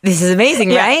 what? This is amazing,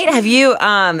 right? Have you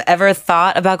ever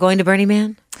thought about going to Burning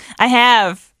Man? I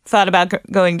have thought about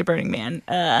going to Burning Man.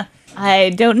 I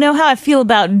don't know how I feel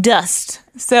about dust,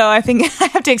 so I think I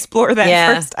have to explore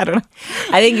that first. I don't know.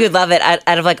 I think you would love it.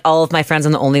 Out of like all of my friends,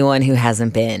 I'm the only one who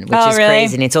hasn't been, which is really?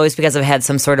 crazy. And it's always because I've had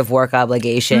some sort of work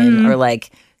obligation or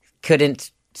like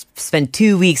couldn't spend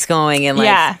 2 weeks going and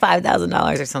like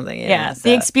 $5,000 or something. Yeah,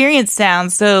 the experience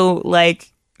sounds so like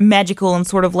magical and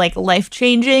sort of like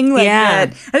life-changing. Like, I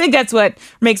think that's what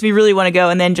makes me really want to go,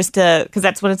 and then just because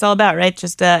that's what it's all about, right?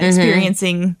 Just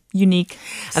experiencing unique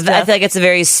stuff. I feel like it's a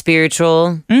very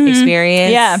spiritual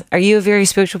experience. Yeah. Are you a very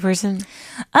spiritual person?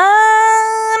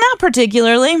 Not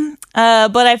particularly,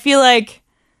 but I feel like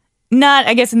not,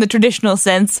 I guess, in the traditional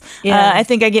sense. I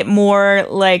think I get more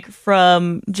like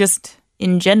from just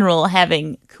in general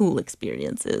having cool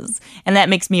experiences, and that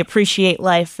makes me appreciate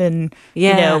life and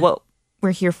you know what we're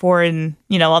here for, and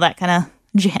you know all that kind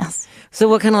of jazz. So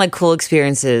what kind of like cool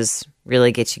experiences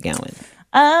really get you going?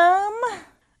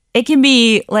 It can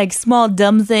be like small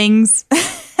dumb things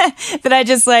that I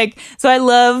just like. So I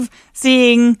love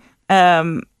seeing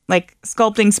like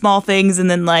sculpting small things, and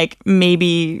then like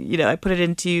maybe, you know, I put it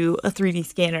into a 3D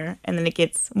scanner and then it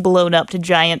gets blown up to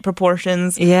giant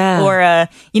proportions. Yeah. Or,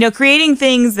 you know, creating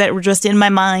things that were just in my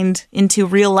mind into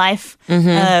real life,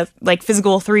 like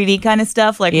physical 3D kind of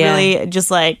stuff, like really just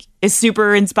like is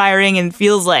super inspiring and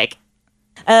feels like.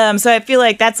 So I feel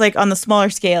like that's like on the smaller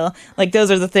scale, like those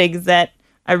are the things that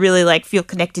I really like feel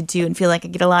connected to and feel like I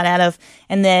get a lot out of.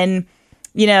 And then,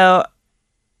 you know,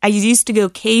 I used to go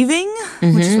caving,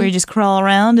 which is where you just crawl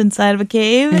around inside of a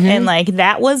cave. And like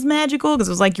that was magical because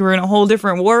it was like you were in a whole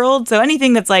different world. So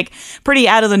anything that's like pretty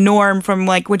out of the norm from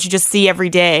like what you just see every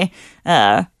day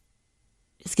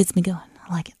just gets me going.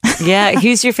 I like it. Yeah.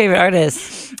 Who's your favorite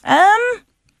artist? I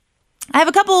have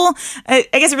a couple. I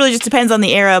guess it really just depends on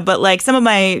the era, but like some of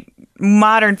my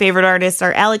modern favorite artists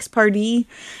are Alex Pardee.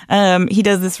 He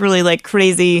does this really like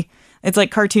crazy, it's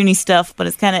like cartoony stuff, but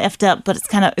it's kind of effed up, but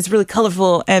it's really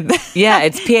colorful. And yeah,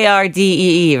 it's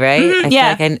Pardee, right? I feel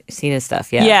like I've seen his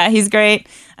stuff. Yeah. Yeah, he's great.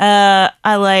 I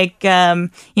like,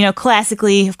 you know,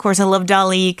 classically, of course, I love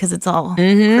Dali because it's all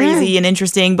crazy and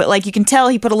interesting. But like you can tell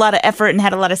he put a lot of effort and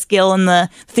had a lot of skill in the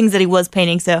things that he was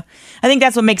painting. So I think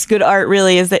that's what makes good art,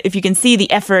 really, is that if you can see the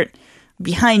effort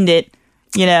behind it,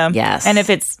 you know. Yes. And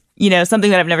if it's, you know, something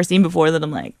that I've never seen before, then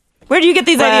I'm like, where do you get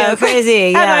these ideas?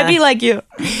 Crazy. How do I be like you?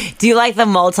 Do you like the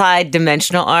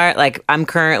multi-dimensional art? Like I'm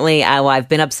currently, I've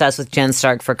been obsessed with Jen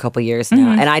Stark for a couple years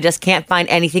now, and I just can't find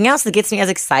anything else that gets me as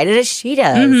excited as she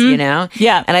does, you know?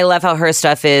 Yeah. And I love how her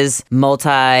stuff is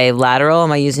multilateral.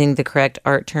 Am I using the correct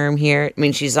art term here? I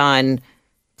mean, she's on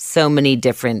so many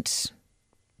different,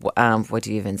 what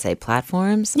do you even say,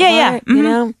 platforms? Yeah. You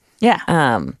know? Yeah.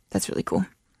 That's really cool.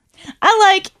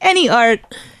 I like any art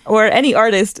or any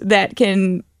artist that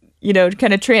can, you know,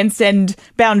 kind of transcend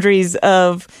boundaries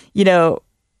of, you know,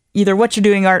 either what you're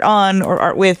doing art on or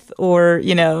art with, or,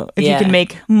 you know, if you can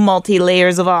make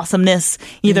multi-layers of awesomeness,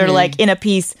 either like in a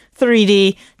piece,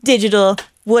 3D, digital,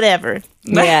 whatever.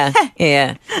 Yeah.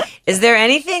 Is there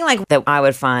anything like that I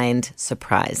would find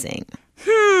surprising?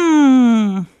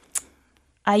 I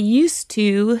used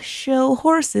to show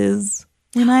horses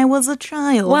when I was a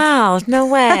child. Wow, no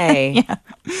way. Yeah.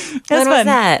 When was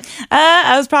that?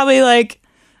 I was probably like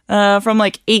from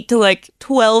like 8 to like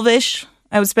 12-ish.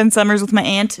 I would spend summers with my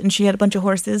aunt, and she had a bunch of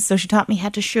horses, so she taught me how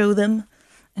to show them,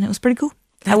 and it was pretty cool.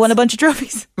 I won a bunch of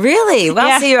trophies. Really? Well,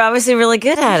 Yeah. so you're obviously really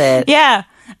good at it. Yeah.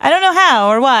 I don't know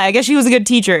how or why. I guess she was a good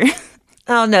teacher.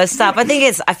 Oh, no, stop.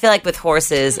 I feel like with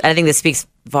horses, I think this speaks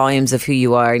volumes of who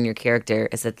you are and your character,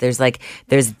 is that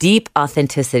there's deep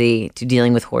authenticity to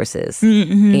dealing with horses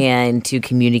and to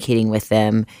communicating with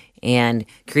them and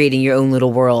creating your own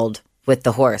little world with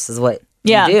the horse is what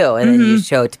you do. And then you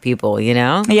show it to people, you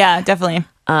know? Yeah, definitely.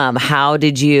 How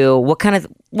did you, you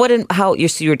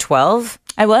were 12?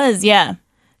 I was, yeah.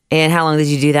 And how long did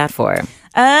you do that for?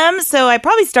 So I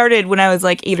probably started when I was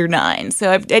like 8 or 9.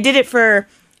 So I did it for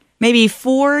maybe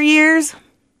 4 years.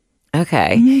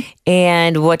 Okay.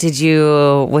 And what did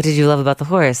you love about the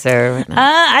horse? Or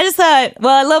I just thought,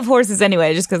 well, I love horses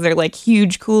anyway, just because they're like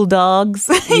huge, cool dogs.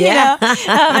 You know?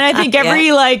 And I think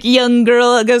every like young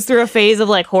girl goes through a phase of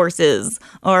like horses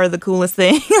are the coolest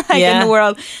thing in the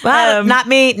world. Well, not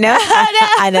me. No,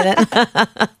 I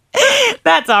didn't.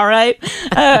 That's all right.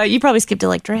 You probably skipped to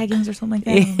like dragons or something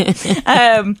like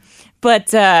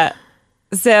that.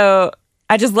 So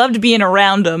I just loved being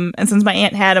around them. And since my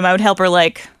aunt had them, I would help her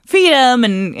like feed them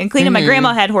and clean them. My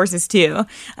grandma had horses too.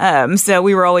 So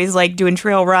we were always like doing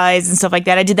trail rides and stuff like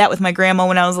that. I did that with my grandma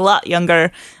when I was a lot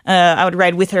younger. I would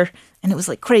ride with her and it was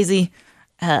like crazy.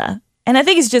 And I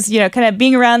think it's just, kind of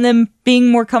being around them, being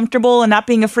more comfortable and not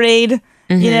being afraid,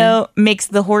 makes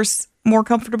the horse more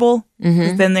comfortable.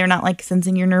 Because then they're not like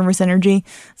sensing your nervous energy.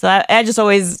 So I just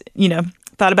always,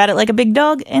 thought about it like a big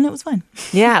dog, and it was fun.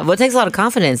 Yeah, well, it takes a lot of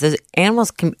confidence. Those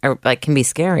animals can be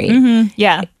scary.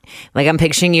 Yeah. Like I'm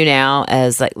picturing you now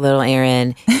as like little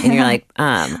Aaron, and you're like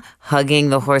hugging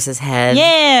the horse's head.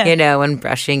 Yeah. And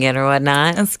brushing it or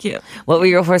whatnot. That's cute. What were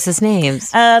your horses'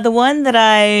 names? The one that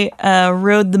I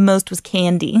rode the most was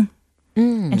Candy,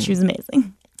 and she was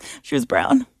amazing. She was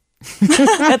brown.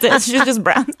 That's it. She was just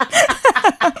brown.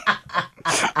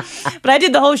 But I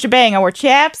did the whole shebang. I wore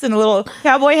chaps and a little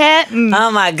cowboy hat. And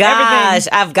oh my gosh.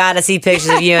 everything. I've got to see pictures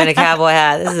of you in a cowboy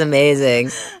hat. This is amazing.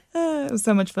 It was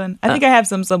so much fun. I think I have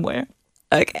some somewhere.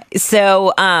 Okay.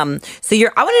 So I want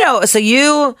to know, so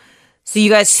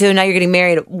now you're getting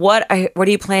married. What are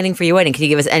you planning for your wedding? Can you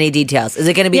give us any details? Is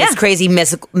it going to be this crazy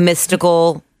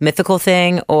mythical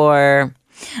thing, or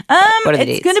what are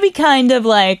the it's going to be kind of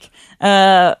like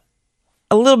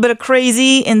a little bit of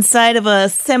crazy inside of a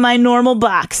semi-normal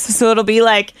box. So it'll be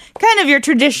like kind of your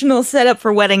traditional setup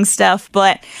for wedding stuff.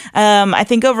 But I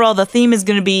think overall the theme is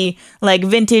going to be like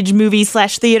vintage movie /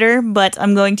 theater. But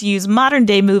I'm going to use modern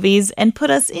day movies and put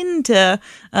us into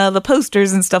the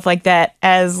posters and stuff like that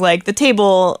as like the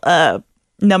table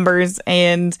numbers.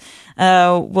 And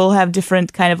we'll have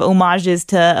different kind of homages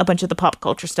to a bunch of the pop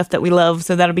culture stuff that we love.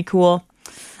 So that'll be cool.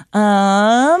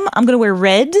 I'm gonna wear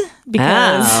red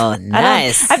because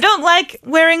nice. I don't like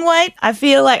wearing white. I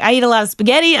feel like I eat a lot of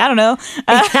spaghetti. I don't know.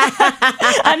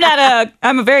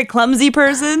 I'm a very clumsy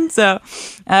person, so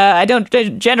I don't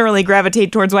generally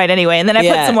gravitate towards white anyway. And then I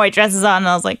put some white dresses on, and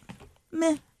I was like,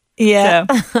 meh. Yeah.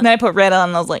 So, and then I put red on,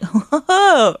 and I was like,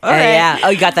 oh, all right. Yeah. Oh,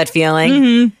 you got that feeling?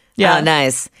 Mm-hmm. Yeah. Oh,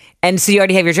 nice. And so you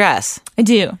already have your dress. I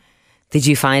do. Did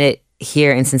you find it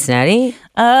here in Cincinnati?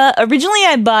 Originally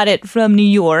I bought it from New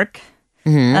York,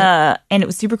 and it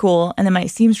was super cool. And then my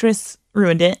seamstress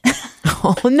ruined it.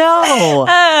 Oh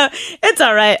no! It's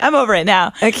all right. I'm over it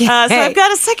now. Okay. So I've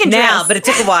got a second dress. Now, but it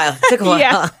took a while.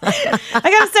 Yeah. I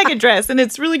got a second dress, and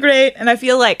it's really great. And I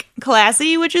feel like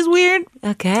classy, which is weird.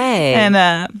 Okay. And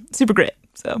super great.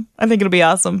 So I think it'll be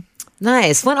awesome.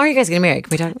 Nice. When are you guys getting married?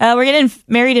 Can we talk? We're getting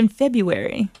married in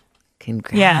February.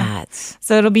 Congrats. Yeah.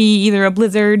 So it'll be either a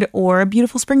blizzard or a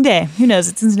beautiful spring day. Who knows?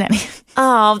 It's Cincinnati.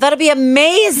 Oh, that'll be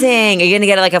amazing. Are you going to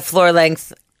get like a floor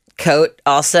length coat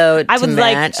also I would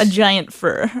match? like a giant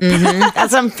fur.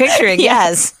 That's what I'm picturing.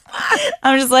 Yes.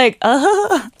 I'm just like,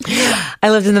 I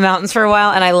lived in the mountains for a while,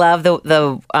 and I love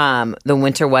the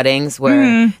winter weddings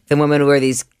where the women wear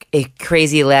these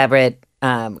crazy elaborate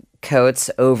coats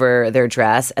over their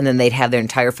dress, and then they'd have their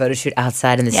entire photo shoot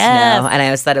outside in the snow. And I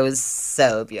always thought it was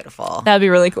so beautiful. That'd be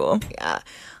really cool. Yeah.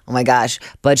 Oh my gosh.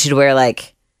 Bud should wear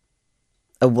like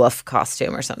a wolf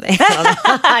costume or something.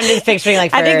 I'm just picturing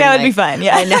like. I think that would be fun.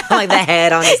 Yeah. I know, like the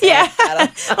head on his head.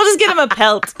 We'll just get him a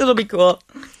pelt. It'll be cool.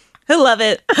 He'll love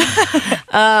it.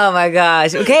 Oh my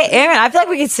gosh. Okay, Aaron, I feel like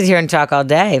we could sit here and talk all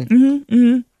day.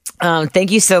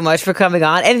 Thank you so much for coming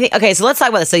on. Okay, so let's talk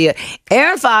about this. So you,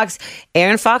 Aaron Fox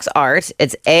Art.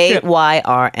 It's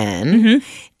AYRN.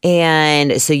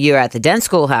 And so you're at the Dent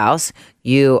Schoolhouse.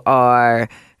 You are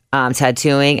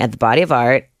tattooing at the Body of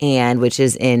Art, which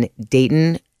is in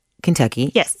Dayton,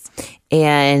 Kentucky. Yes.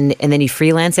 And then you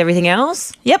freelance everything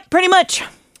else? Yep, pretty much.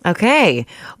 Okay.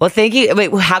 Well, thank you.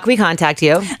 Wait, how can we contact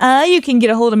you? You can get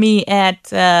a hold of me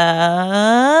at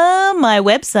my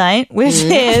website, which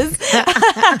is,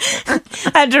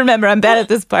 I have to remember, I'm bad at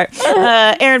this part,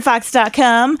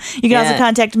 AaronFox.com. You can also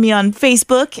contact me on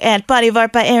Facebook at Body of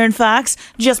Art by Aaron Fox,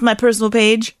 just my personal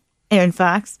page, Aaron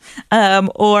Fox,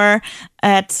 or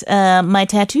at my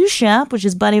tattoo shop, which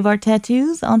is Body of Art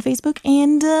Tattoos on Facebook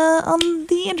and on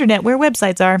the internet where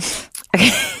websites are.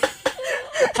 Okay.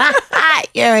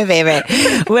 You're my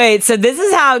favorite. Wait, so this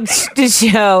is how to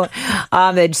show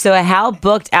homage. So how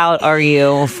booked out are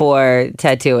you for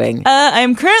tattooing?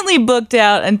 I'm currently booked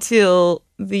out until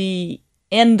the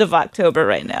end of October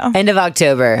right now. End of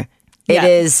October. Yeah. It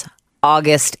is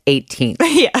August 18th.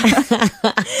 Yeah.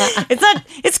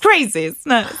 It's crazy. It's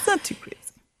not too crazy.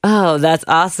 Oh, that's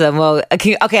awesome. Well,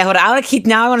 okay, hold on. I want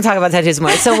to talk about tattoos more.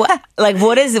 So,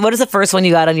 what is the first one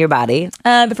you got on your body?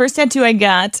 The first tattoo I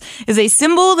got is a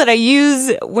symbol that I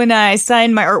use when I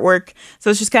sign my artwork. So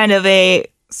it's just kind of a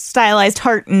stylized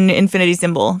heart and infinity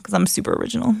symbol because I'm super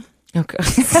original. Okay.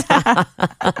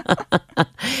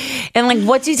 And like,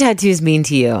 what do tattoos mean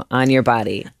to you on your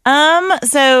body?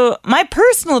 So my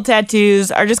personal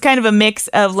tattoos are just kind of a mix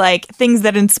of like things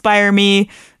that inspire me,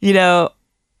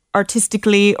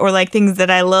 artistically, or like things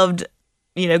that I loved,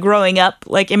 growing up,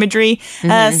 like imagery.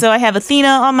 So I have Athena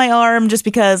on my arm just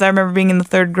because I remember being in the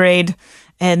 3rd grade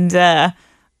and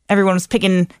everyone was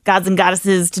picking gods and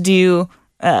goddesses to do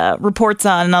reports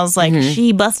on. And I was like,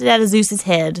 she busted out of Zeus's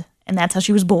head. And that's how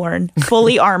she was born,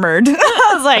 fully armored.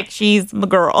 I was like, she's my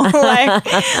girl. And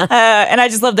I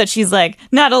just love that she's like,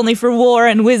 not only for war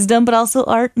and wisdom, but also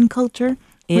art and culture,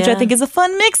 which I think is a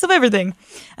fun mix of everything.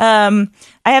 I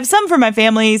have some for my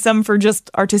family, some for just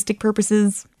artistic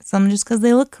purposes, some just because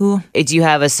they look cool. Do you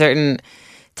have a certain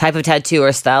type of tattoo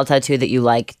or style tattoo that you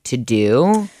like to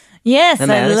do? Yes,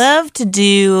 I love to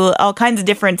do all kinds of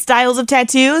different styles of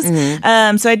tattoos.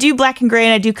 So I do black and gray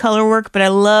and I do color work, but I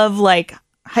love like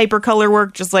hyper color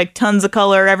work, just like tons of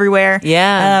color everywhere.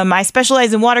 Yeah. I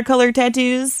specialize in watercolor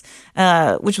tattoos,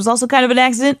 which was also kind of an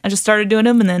accident. I just started doing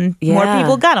them and then more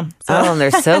people got them. So. Oh, and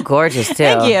they're so gorgeous too.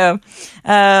 Thank you.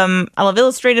 I love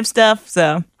illustrative stuff.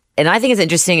 So. And I think it's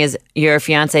interesting is your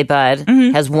fiance, Bud,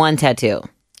 has 1 tattoo.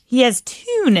 He has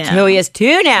 2 now. No, he has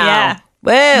 2 now. Yeah.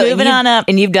 Whoa. Moving on up.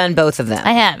 And you've done both of them.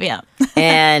 I have, yeah.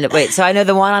 And wait, so I know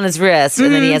the one on his wrist,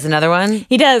 and then he has another one?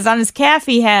 He does. On his calf,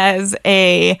 he has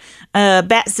a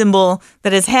bat symbol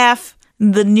that is half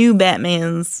the new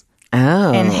Batman's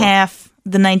and half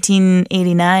the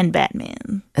 1989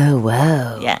 Batman. Oh,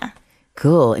 wow. Yeah.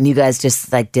 Cool. And you guys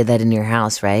just like did that in your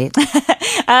house, right?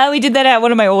 We did that at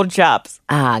one of my old shops.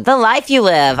 The life you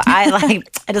live. I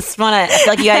just want to, I feel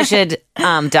like you guys should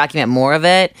document more of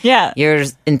it. Yeah.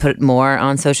 Yours and put more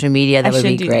on social media. That would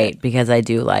be great that. because I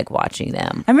do like watching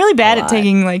them. I'm really bad at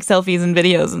taking like selfies and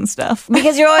videos and stuff.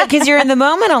 Because you're in the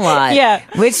moment a lot. Yeah.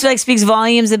 Which like speaks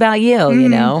volumes about you, you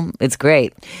know? It's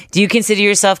great. Do you consider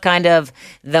yourself kind of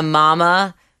the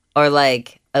mama or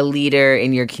like a leader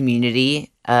in your community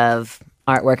of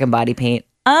artwork and body paint?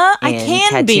 I can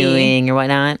tattooing be. or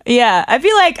whatnot. Yeah, I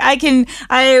feel like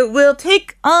I will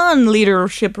take on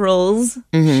leadership roles.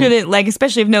 Shouldn't, like,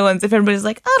 especially if everybody's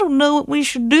like, I don't know what we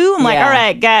should do. I'm like, all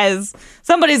right, guys,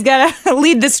 somebody's got to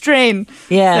lead this train.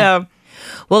 Yeah. So.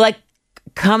 Well, like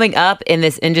coming up in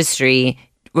this industry,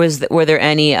 were there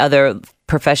any other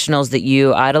professionals that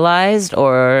you idolized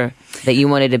or that you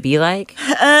wanted to be like?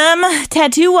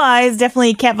 Tattoo wise,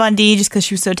 definitely Kat Von D, just because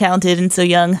she was so talented and so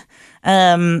young.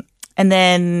 And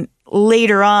then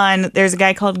later on, there's a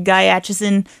guy called Guy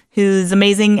Aitchison who's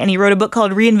amazing, and he wrote a book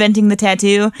called Reinventing the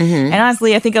Tattoo. And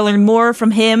honestly, I think I learned more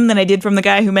from him than I did from the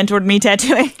guy who mentored me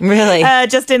tattooing. Really?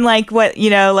 Just in like what,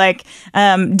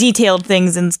 detailed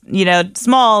things and,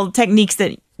 small techniques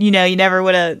that, you never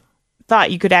would have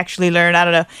thought you could actually learn. I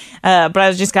don't know. But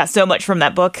I just got so much from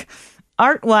that book.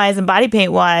 Art-wise and body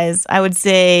paint-wise, I would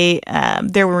say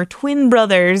there were twin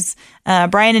brothers,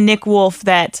 Brian and Nick Wolf,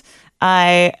 that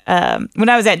when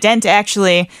I was at Dent,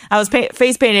 actually, I was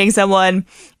face painting someone,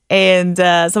 and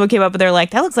someone came up and they're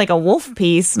like, that looks like a wolf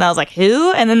piece. And I was like,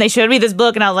 who? And then they showed me this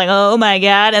book, and I was like, oh my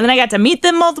God. And then I got to meet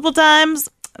them multiple times.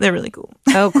 They're really cool.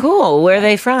 Oh, cool. Where are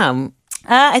they from?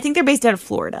 I think they're based out of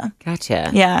Florida. Gotcha.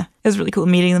 Yeah, it was really cool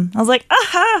meeting them. I was like,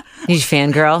 aha! You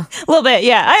fangirl? A little bit,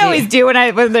 yeah. I always do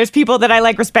when there's people that I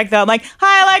like respect. Though I'm like,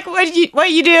 hi, I like what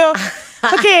you do.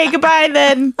 Okay, goodbye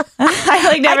then. I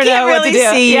like never know what to do. I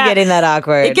can't really see you getting that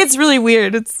awkward. It gets really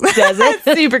weird. Does it?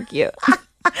 It's super cute.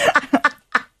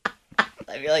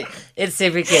 I feel like it's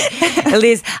super cute. At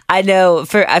least I know.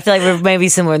 I feel like we're maybe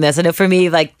somewhere in this. I know for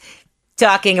me, like,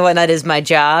 talking and whatnot is my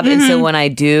job, and so when I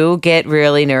do get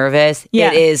really nervous,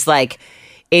 it is like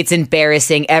it's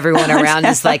embarrassing. Everyone around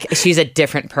is like, she's a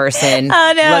different person.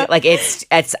 Oh no! Like it's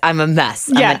I'm a mess.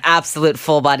 Yeah. I'm an absolute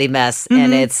full body mess,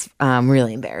 and it's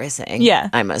really embarrassing. Yeah,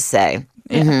 I must say.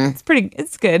 Yeah.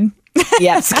 It's good.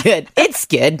 Yeah, it's good. It's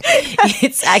good.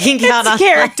 I can count on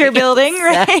character building,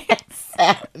 right?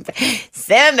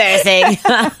 So embarrassing.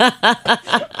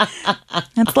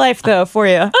 That's life, though, for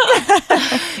you.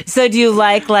 So, do you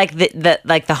like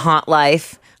the haunt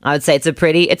life? I would say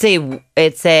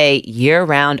it's a year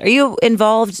round. Are you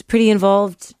pretty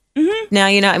involved? Now,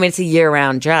 it's a year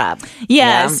round job.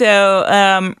 Yeah.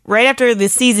 So, right after the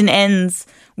season ends,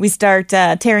 we start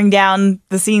tearing down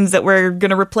the scenes that we're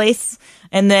going to replace.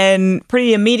 And then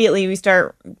pretty immediately we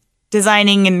start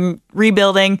designing and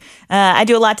rebuilding. I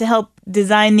do a lot to help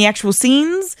design the actual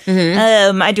scenes.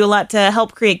 I do a lot to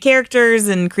help create characters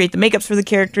and create the makeups for the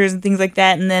characters and things like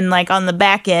that. And then like on the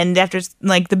back end, after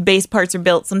like the base parts are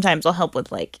built, sometimes I'll help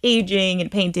with like aging and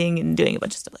painting and doing a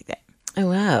bunch of stuff like that. Oh,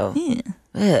 wow. Yeah.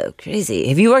 Oh, crazy.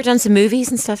 Have you worked on some movies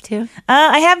and stuff too?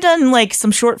 I have done like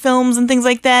some short films and things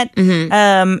like that.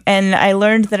 And I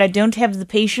learned that I don't have the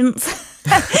patience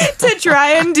to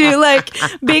try and do like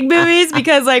big movies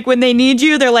because like when they need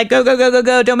you, they're like, go, go, go, go,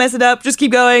 go. Don't mess it up. Just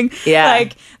keep going. Yeah.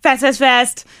 Like fast, fast,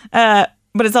 fast.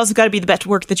 But it's also got to be the best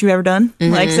work that you've ever done.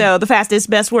 Like, so the fastest,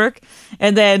 best work.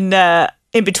 And then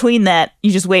in between that,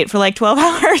 you just wait for like 12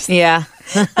 hours. Yeah.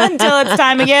 Until it's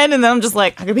time again, and then I'm just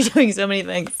like, I'm gonna be doing so many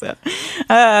things. So,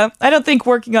 I don't think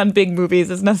working on big movies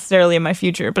is necessarily in my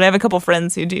future, but I have a couple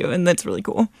friends who do, and that's really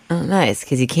cool. Oh, nice,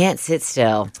 because you can't sit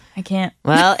still. I can't.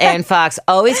 Well, Erin Fox,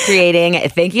 always creating.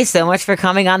 Thank you so much for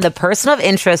coming on the Person of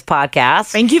Interest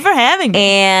podcast. Thank you for having me.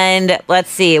 And let's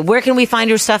see, where can we find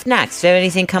your stuff next? Do you have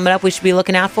anything coming up we should be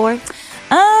looking out for?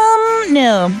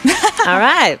 No. All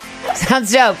right.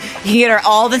 Sounds dope. You can get her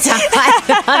all the time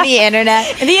on the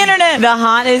internet. The internet. The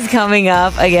Haunt is coming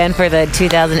up again for the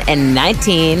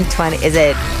 2019-20. Is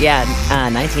it? Yeah,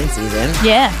 19 season.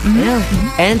 Yeah. Mm-hmm.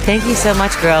 Yeah. And thank you so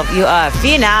much, girl. You are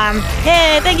phenom.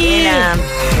 Hey, thank you.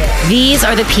 Phenom. These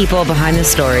are the people behind the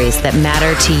stories that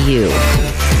matter to you.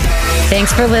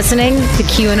 Thanks for listening to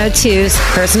Q&O2's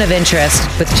Person of Interest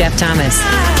with Jeff Thomas.